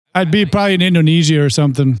I'd be probably in Indonesia or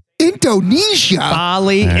something. Indonesia?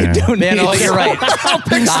 Bali, Indonesia. Man, oh, you're right. Bali. What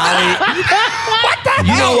the hell?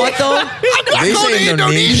 You know what, though? I'm going to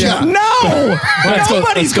Indonesia. No!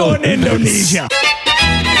 Nobody's going to Indonesia.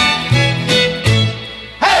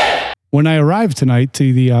 When I arrived tonight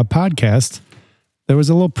to the podcast, there was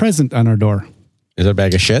a little present on our door. Is it a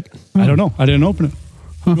bag of shit? I don't know. I didn't open it.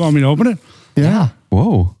 You want me to open it? Yeah.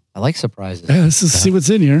 Whoa. I like surprises. Yeah, let's just see what's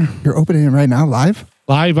in here. You're opening it right now, live?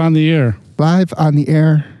 Live on the air. Live on the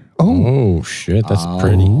air. Oh, shit. That's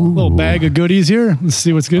pretty. Little bag of goodies here. Let's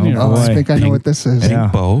see what's good in here. Oh, I think I know what this is. Yeah.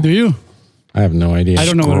 Bow. Do you? I have no idea. I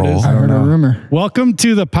don't know what it is. I heard a rumor. Welcome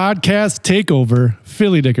to the podcast takeover,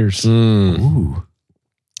 Philly Dickers. Ooh.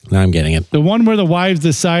 Now I'm getting it. The one where the wives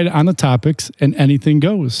decide on the topics and anything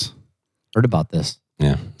goes. Heard about this.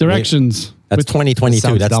 Yeah. Directions. That's 2022.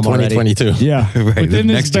 Sounds That's dumb already. 2022. Yeah. Right, Within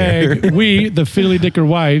this next year. bag, we, the Philly Dicker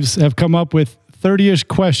wives, have come up with 30-ish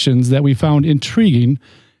questions that we found intriguing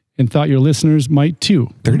and thought your listeners might too.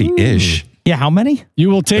 30-ish. Yeah, how many? You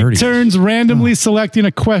will take 30. turns randomly selecting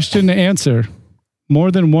a question to answer.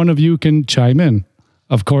 More than one of you can chime in.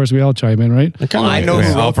 Of course, we all chime in, right? I know Wait,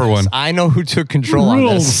 who I'll wrote for this. one. I know who took control on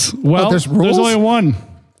this. Rules. Well, there's there's rules? only one.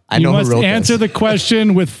 I You know who must wrote answer this. the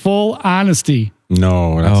question with full honesty.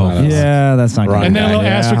 No, that's not us. Yeah, that's not Wrong good. And then a little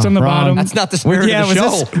Yeah, asterisk on the bottom. That's not the spirit Yeah, of the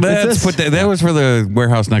was show. this- That was for the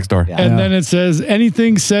warehouse next door. Yeah. And then it says,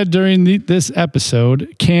 anything said during this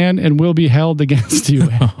episode can and will be held against you.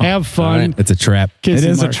 Have fun. All right. It's a trap. Kiss It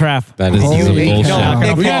and is a mark. trap. That is Holy some cow. bullshit. No, Yeah.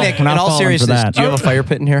 Nick, We're not Nick, in falling all for seriousness, that. do you have a fire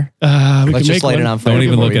pit in here? We Let's can just make light one. it on fire. Don't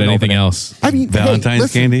even before look we at open anything it. else. I mean, Valentine's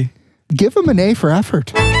listen, candy. Give them an A for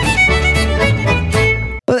effort.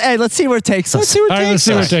 Hey, let's see where it takes us. All right, let's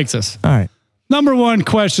see where it takes us. All right. Number one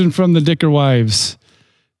question from the Dicker wives.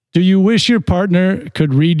 Do you wish your partner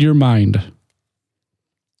could read your mind?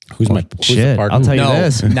 Who's the Shit, partner? I'll tell you No,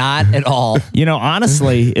 this. not at all. You know,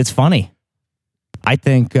 honestly, it's funny. I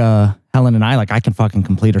think Helen and I can fucking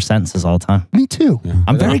complete her sentences all the time. Me too.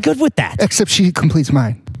 I'm very good with that. Except she completes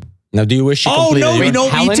mine. Now, do you wish you Oh completed no! your- You know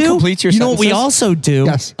what we Helen do? completes your You know what we sentences? also do?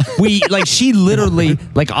 Yes. We she literally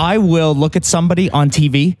I will look at somebody on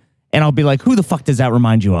TV and I'll be like, "Who the fuck does that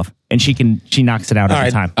remind you of?" And she knocks it out All every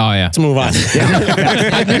right. time. Oh, yeah. Let's move on.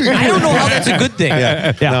 I don't know how that's a good thing.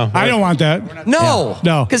 Yeah. No. I don't want that. No.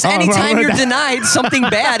 No. Because Oh, anytime right. you're denied, something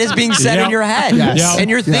bad is being said Yep. in your head. Yes. And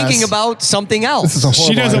you're thinking Yes. about something else. This is a horrible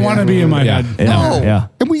She doesn't idea. want to be in my head. No. Yeah.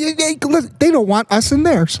 And they don't want us in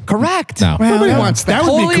theirs. Correct. No. Nobody wants that. That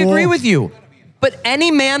would be Totally cool. agree with you. But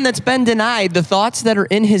any man that's been denied, the thoughts that are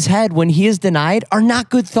in his head when he is denied are not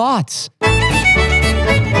good thoughts.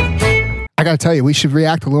 I got to tell you, we should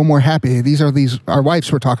react a little more happy. These are our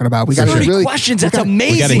wives we're talking about. We got to 30 really questions. That's gotta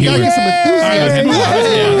amazing. hear we gotta get some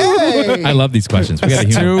enthusiasm. Hey. I love these questions. We got to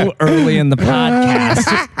humor. Too early in the podcast.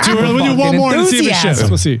 Too early. We'll do one more and see if it shifts. Enthusiasm.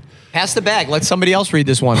 We'll see. Pass the bag. Let somebody else read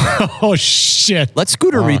this one. Oh, shit. Let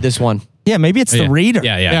Scooter read this one. Yeah, maybe it's the reader.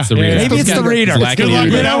 Yeah, it's the Yeah, reader. yeah. Maybe it's the reader. It's lacking Good luck in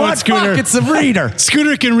with reader. that one, Scooter. Fuck, it's the reader.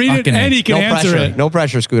 Scooter can read it Fucking and he can No answer pressure. it. No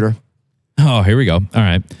pressure, Scooter. Oh, here we go. All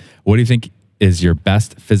right. What do you think is your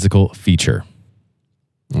best physical feature?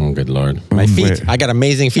 Oh, good Lord. My feet. Wait. I got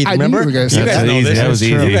amazing feet. I knew Remember? you were gonna say You guys that. know Easy. this. That was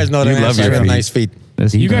easy. You guys know You that. love your I got feet. nice feet.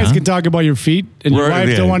 You guys can talk about your feet, and your We're-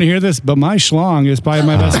 wives yeah. don't want to hear this, but my schlong is probably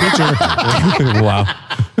my best feature. Wow.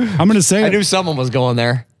 I'm going to say I it. knew someone was going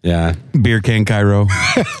there. Yeah. Beer can Cairo.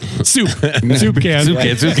 Soup. Soup can. Soup can. Soup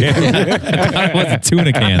can. I was a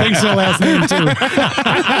tuna can. Thanks for the last name, too.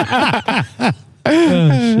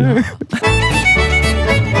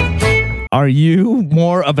 Are you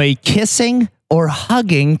more of a kissing or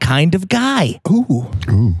hugging kind of guy? Ooh.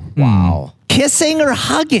 Wow. Kissing or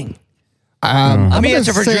hugging? Let me gonna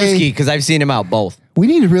answer for say- Drewski because I've seen him out both. We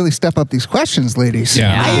need to really step up these questions, ladies.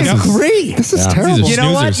 Yeah. I agree. This is Yeah. terrible. These are You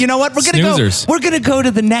know what? snoozers. You know what? We're gonna Snoozers. go. We're gonna go to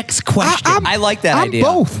the next question. I like that I'm idea.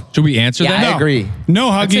 both. Should we answer Yeah, that? I agree. No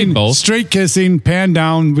say hugging, both. straight kissing, pan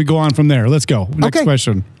down. We go on from there. Let's go. Next Okay.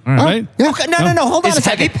 question. All right. Yeah. Okay, no. Hold on Is a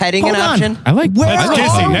second. heavy petting Hold an on. option? I like Where That's are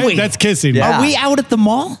kissing. we? That's kissing. Yeah. Are we out at the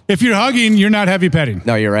mall? If you're hugging, you're not heavy petting.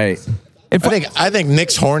 No, you're right. I think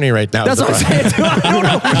Nick's horny right now. That's what I'm saying. I don't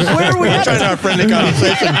know. Where are we We're at? trying to have a friendly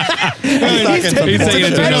conversation. He's talking to He's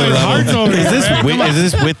taking it to another His level. heart's over Is here.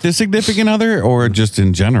 this with the significant other or just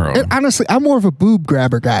in general? And honestly, I'm more of a boob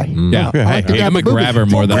grabber guy. Yeah, like to hey, grab I'm a the boobies. grabber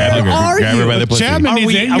more than a Where hugger. are Grab her you? by the pussy. Chapman Are needs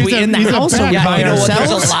we- a- are he's we a- in the he's a house or bad we Yeah, by you know what? There's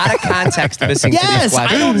ourselves? a lot of context missing to these Yes,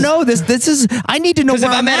 questions. I don't know this. This is. I need to know Because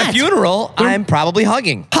where if I'm at a at. funeral, I'm probably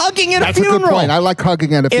hugging. Hugging at That's a a funeral. good point. I like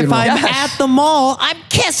hugging at a If funeral. I'm Yes. at the mall, I'm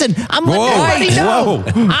kissing. I'm letting Whoa. everybody know.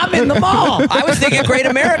 I'm in the mall. I was thinking Great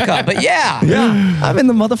America, but yeah. I'm in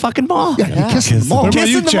the motherfucking mall. yeah, you kiss them all. What about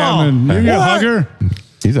you, Kissing the mall. Chapman? You're a What? hugger?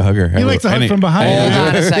 He's a hugger. He likes to hug from behind. Hold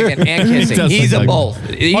on a second. And kissing. does He's like a that. both.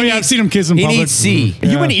 He Oh, yeah, I've seen him kiss in He public. needs C. Are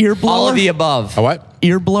you an ear blower? All of the above. A what?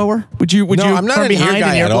 Ear blower? Would you? No, you I'm not from an ear behind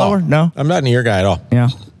guy an ear at all. blower? No. I'm not an ear guy at all. Yeah.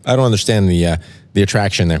 I don't understand the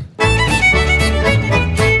attraction there.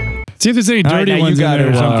 See if there's any All right, dirty now you ones in got there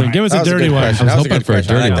or to, something. Give us That a was dirty good one. question. I That was was a hoping good for a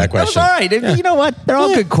question. I dirty like one. that That was question. all right. You know what? They're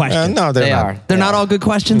all good questions. No, they're They not. are. They're not all good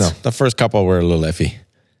questions. No, the first couple were a little iffy.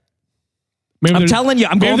 Maybe I'm they're- telling you,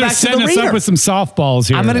 I'm maybe going they're back to the setting us up reader. with some softballs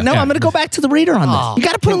here. I'm gonna go back to the reader on this. You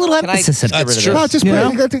got to put a little Can I emphasis in get it. rid of true. this? No, just You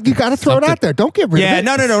put it, you got to throw it out there. Don't get rid of Yeah, it.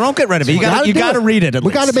 no, don't get rid of it. You We got gotta you do got to it. read it. At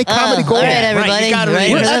We got to least. make comedy gold. all right, Right, everybody. you gotta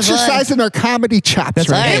ready read We're it. for the exercising our comedy chops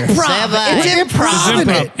right right. here. Improv. It's It's improv.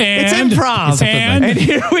 improv. It's And- improv. and-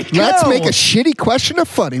 here we go. Let's make a shitty question a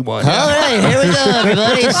funny one. All right, here we go,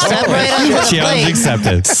 everybody. Step right up to the Challenge plate.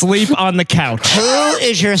 accepted. sleep on the couch. Who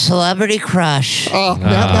is your celebrity crush? Oh, all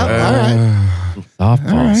right.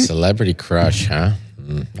 Softball. Celebrity crush, huh?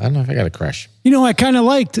 I don't know if I got a crush. You know, I kind of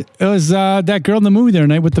liked it was that girl in the movie the other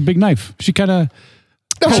night with the big knife. She kind of.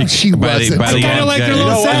 No, she By wasn't. the kinda end, like yeah, her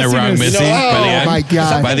little and the wrong sassiness. Missy. You know, By the oh end, my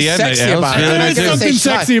God. By the end, Sexy I about was it. feeling There's it too. something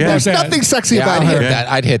sexy about There's that. nothing sexy Yeah, about I'd hit her. that.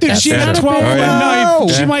 I'd hit If that. she for had a sure. 12 No.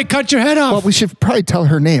 knife, she might cut your head off. Well, we should probably tell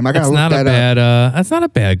her name. I got to That's look not a that up. bad. That's not a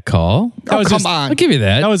bad call. That was come just- on. I'll give you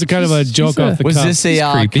that. That was a kind of a joke off the Was cuff. this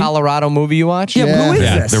a creepy. Colorado movie you watched? Yeah, who is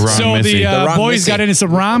Yeah, this? the wrong So Missy. the wrong boys Missy. got into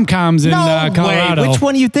some rom-coms in No Colorado. way. Which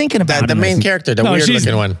one are you thinking about? The in main this? character, the No, weird she's-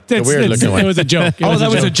 looking one. The it's- weird it's- looking one. It was a joke. It Oh,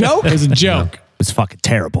 that was a joke? It was a joke. It was fucking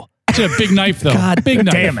terrible. She had a big knife, though. God big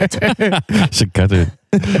knife. damn it. Should cut it.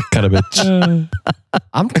 Cut a bitch.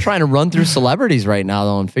 I'm trying to run through celebrities right now,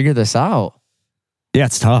 though, and figure this out. Yeah,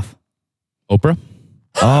 it's tough. Oprah.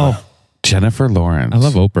 Oh, Jennifer Lawrence. I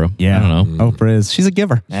love Oprah. yeah. I don't know. Oprah is. She's a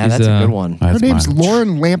giver. Yeah, She's, that's a good one. Her That's name's mine.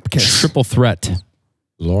 Lauren Lampkin. Triple threat.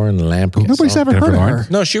 Lauren Lampkin. Nobody's ever Jennifer heard of Lawrence?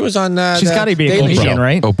 her. No, she was on. She's the got to be a Daily comedian, Show.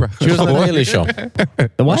 right? Oprah. She was on the Daily Show.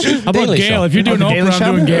 The what? How about Daily Gail? Show. If you're doing Oh, the Daily Oprah,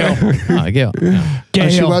 I'm doing Gail. I get. Oh,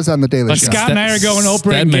 she was on the Daily But Show. Scott and I are going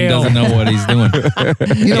Oprah and Stedman Gail. doesn't know what he's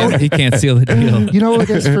doing. You know, he can't seal the deal. you know what it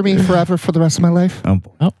is for me forever for the rest of my life? Oh,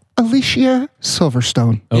 boy. Alicia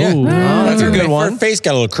Silverstone. Yeah. Oh, that's a good one. Her face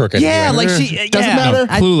got a little crooked. Yeah, like she. Doesn't yeah. matter.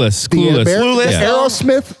 Clueless. The Clueless. Yeah.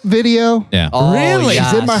 Aerosmith video. Yeah. Oh, Really?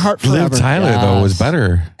 She's in my heart Liv forever. Tyler, though, was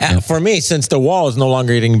better. For me, since the wall is no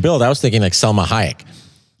longer getting built, I was thinking like Selma Hayek.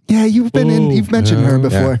 Yeah, you've been in. You've mentioned her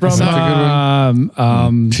before. from She's Dawn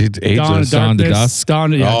of ageless. Dawn to Darkness. Dusk.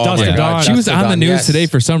 Dawn, yeah, Oh, Dusk my to God. Dawn. She was Dust on to the Dawn, news yes. today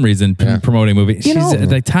for some reason promoting a movie. She's know-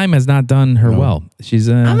 like time has not done her well. She's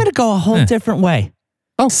I'm going to go a whole different way.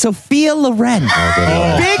 Oh, Sophia Loren. Big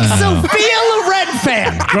Sophia Loren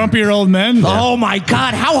fan. Grumpier old men. Oh my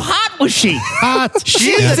God, how hot was she? Hot.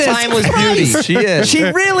 Jesus The timeless Christ. beauty. She is. She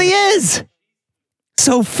really is.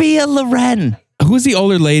 Sophia Loren. Who's the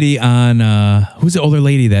older lady on? Who's the older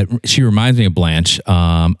lady that she reminds me of Blanche?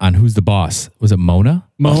 On Who's the Boss? Was it Mona?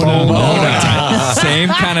 Mona. Same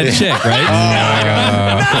kind of chick, right?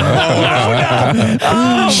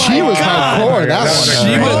 She was hardcore. That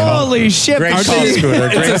one. She was. Holy shit. Great Are call, they- Scooter.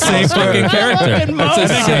 It's Great the same fucking character. Fucking It's the Mona.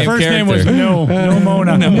 same Her first name was character. No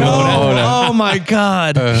Mona. Oh my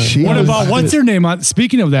God. She What was- about what's her name?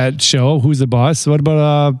 Speaking of that show, Who's the Boss? What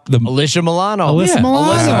about Alicia Milano. Alyssa Yeah.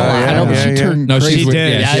 Milano? Alyssa Milano. I know, but she turned No, crazy. she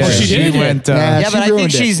did. Yeah, Oh, she did? went. Yeah, Yeah, she but I think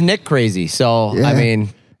ruined it. she's Nick crazy. So, Yeah. I mean,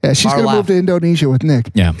 Yeah, she's far going to move left. to Indonesia with Nick.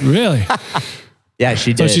 Yeah. Really? Yeah,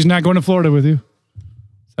 she So did. she's not going to Florida with you?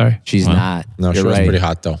 Sorry. She's not. No, she You're was right. pretty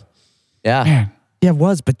hot though. Yeah. Man. Yeah, it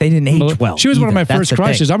was, but they didn't age well. She was one of my either. That's first the thing.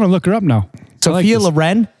 crushes. I'm going to look her up now. I like Sophia this.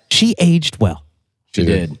 Loren, she aged well. She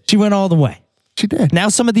did. She went all the way. She did. Now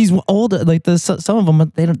some of these old, like some of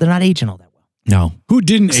them, they're not aging all that well. No. Who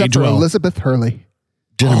didn't Except age for well? Elizabeth Hurley.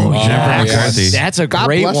 Jennifer yes. McCarthy. That's a God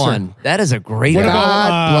great bless her. one. That is a great What one. about-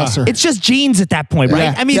 God bless her. It's just genes at that point, right?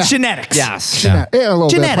 Yeah, I mean, yeah. genetics. Yes. Yeah, a little bit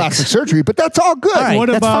of Genetics. plastic surgery, but that's all good. All right. What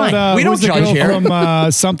that's about fine. We don't who's the judge girl here.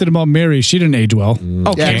 from Something About Mary? She didn't age well. Okay,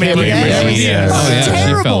 Yeah, maybe. Mary, Oh, yeah. She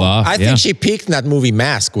Terrible. fell off. I yeah. think she peaked in that movie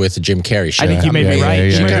Mask with Jim Carrey. I think you may be Yeah, right. yeah,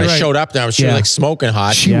 yeah. She Maybe kind of right. showed up now. She Yeah. was like smoking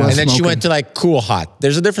hot. She was and then she smoking. went to like cool hot.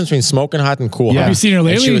 There's a difference between smoking hot and cool hot. Have you seen her And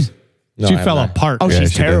lately? She, was, no, She I have fell not. apart. Oh,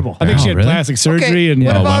 she's she did. terrible. I think she Oh, had really? plastic surgery and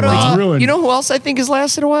what about it's ruined. you know who else I think has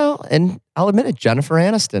lasted a while? And I'll admit it, Jennifer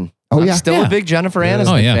Aniston. Oh, I'm yeah. still Yeah. a big Jennifer Aniston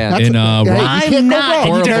Oh, yeah. fan. That's In, yeah, you I'm can't go not.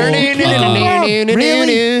 wrong.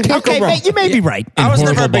 Really? Can't Okay, go wrong. but you may be right. I was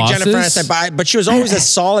never a Horrible big Jennifer Bosses? Aniston, but she was always a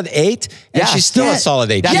solid 8, and Yeah. she's still Yeah. a solid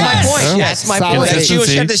 8. That's Yes. my point. Yeah. That's my Solid. point.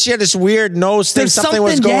 And she had this weird nose thing. There's Something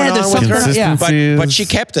was something- going yeah, there's on with her. something- yeah. But she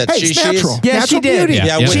kept it. Hey, it's natural. Yeah, Natural she did. beauty. Yeah.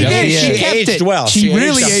 Yeah, She with- did. She She kept aged it. well. She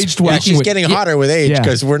really up. aged well. Yeah, she's getting hotter with age Yeah.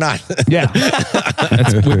 because we're not. Yeah.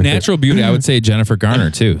 That's, with natural beauty, I would say Jennifer Garner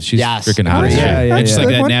too. She's Yes. freaking fucking hot. as shit. Yeah, It's just yeah.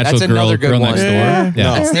 like that natural That's another good girl one. next door. No.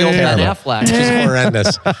 Yeah. It's the old Ben Terrible. Affleck. She's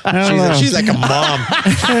horrendous. She's like a mom.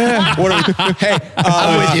 What are we, hey,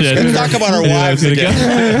 let's talk about our wives again.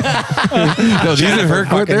 No, these are her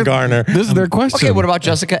Fucking Garner. This is their question. Okay, what about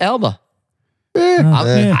Jessica Alba? She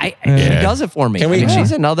does it for me. Can we-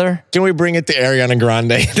 She's another. Can we bring it to Ariana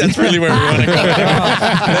Grande? That's really where we want to go.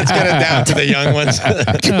 Let's get it down to the young ones.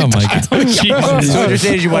 Oh my god. Jesus. So you're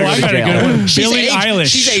saying you want I to go got to a good jail. one. Billie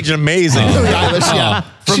Eilish. She's aged amazing.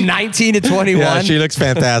 From 19 to 21. Yeah, she looks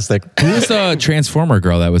fantastic. Who's the Transformer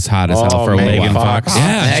girl that was hot as hell for a little Megan while? Fox.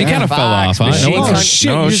 Yeah, she Megan kind of fell off. Fox, Huh? Machine No, Gun. shit.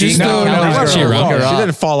 No, You she's just- still. No, Is she around? She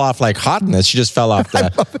didn't fall off like hotness. She just fell off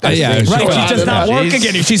the. Yeah, Right, she's just not She's- working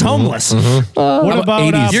anymore. She's homeless. What about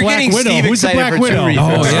 80s? You're Black getting Widow? Steve Who's the excited Black for two Widow?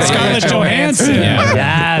 reasons. Oh, yeah. Scarlett Johansson.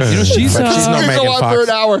 Yes. You know, she's She's no Go Megan on Fox. third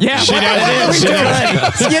hour. Yeah, She what does. are we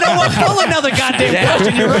doing? You know what? Pull another goddamn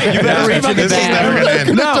question. You're right. You better reach in the This is never bag. gonna end.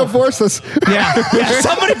 Connect divorce us. Yeah.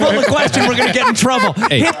 Somebody pull the question. We're gonna get in trouble.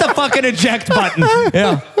 Hit the fucking eject button.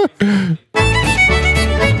 Yeah.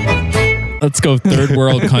 Let's go third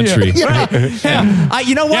world country. Yeah.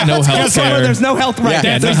 You know what? No Let's go health somewhere care. there's no health right.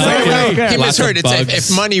 Yeah, That's no health exactly care. right. He Lots of misheard. It's bugs.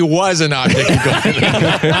 if money was an object, you go. You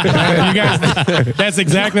guys, that's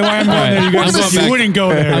exactly why I'm going there. You I'm guys going said you back- wouldn't go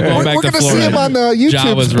I'm there. going We're back to going to see Florida. him on Ja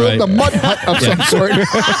YouTube was building right. a mud hut of some sort.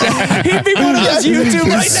 He'd be one of those YouTube right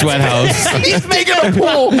now. Sweat house. He's making a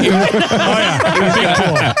pool. He's gonna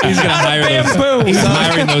hire those. He's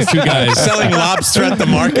hiring those two guys. Selling lobster at the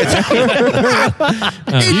market.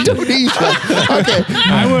 Indonesia. Okay.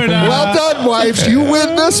 I would. Well done, wives. You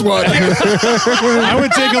win this one. I would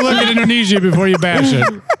take a look at Indonesia before you bash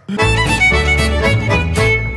it.